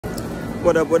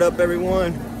What up,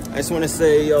 everyone? I just want to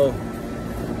say, yo,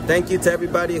 thank you to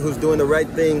everybody who's doing the right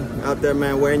thing out there,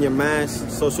 man. Wearing your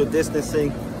mask, social distancing.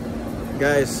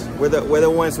 Guys, we're the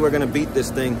ones who are going to beat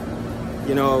this thing.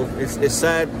 You know, it's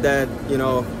sad that, you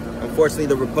know, unfortunately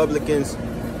the Republicans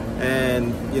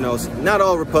and, you know, not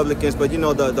all Republicans, but, you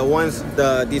know, the ones,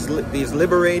 these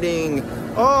liberating,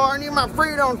 oh, I need my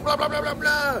freedom, blah, blah, blah, blah,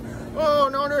 blah. Oh,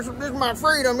 no, this is my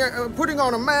freedom. I'm putting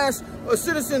on a mask, a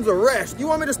citizen's arrest. You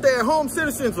want me to stay at home?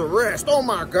 Citizen's arrest. Oh,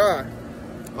 my God.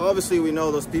 Obviously, we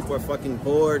know those people are fucking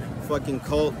bored, fucking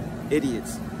cult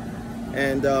idiots.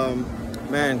 And,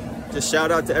 man, just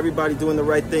shout out to everybody doing the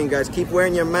right thing, guys. Keep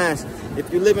wearing your mask.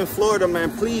 If you live in Florida,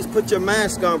 man, please put your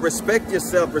mask on. Respect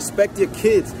yourself. Respect your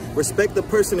kids. Respect the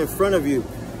person in front of you.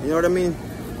 You know what I mean?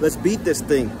 Let's beat this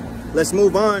thing. Let's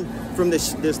move on from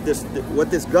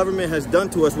what this government has done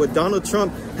to us, what Donald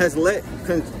Trump has let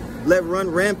run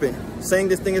rampant, saying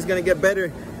this thing is going to get better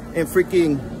and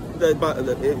freaking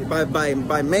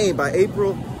by May, by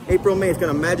April, May, it's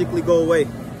going to magically go away.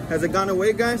 Has it gone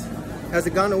away, guys? Has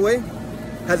it gone away?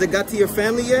 Has it got to your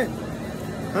family yet?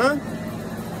 Huh?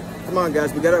 Come on,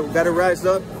 guys, we gotta rise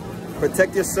up,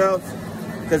 protect yourselves,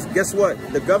 because guess what?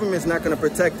 The government's not going to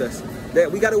protect us.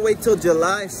 We got to wait till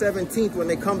July 17th when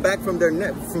they come back from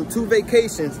from 2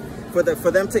 vacations for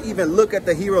them to even look at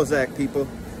the HEROES Act, people.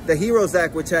 The HEROES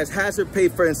Act, which has hazard pay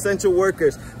for essential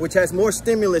workers, which has more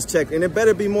stimulus checks, and it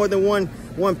better be more than one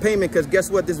payment, because guess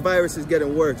what? This virus is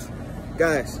getting worse.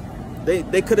 Guys,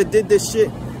 they could have did this shit.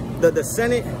 The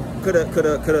Senate could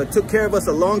have took care of us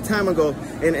a long time ago.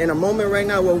 In a moment right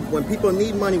now when people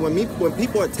need money, when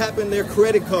people are tapping their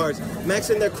credit cards,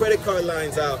 maxing their credit card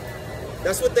lines out.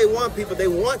 That's what they want, people. They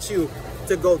want you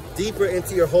to go deeper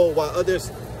into your hole while others,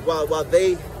 while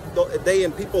they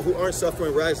and people who aren't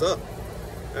suffering rise up.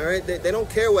 All right? They don't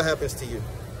care what happens to you.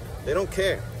 They don't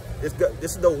care.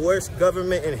 This is the worst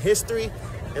government in history.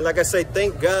 And like I say,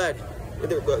 thank God,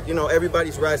 you know,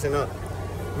 everybody's rising up.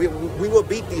 We will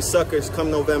beat these suckers come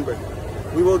November.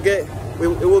 It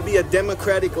will be a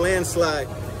Democratic landslide.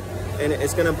 And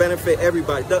it's going to benefit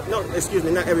everybody. No, excuse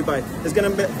me, not everybody. It's going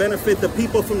to benefit the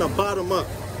people from the bottom up.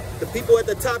 The people at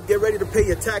the top, get ready to pay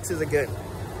your taxes again.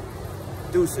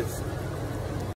 Deuces.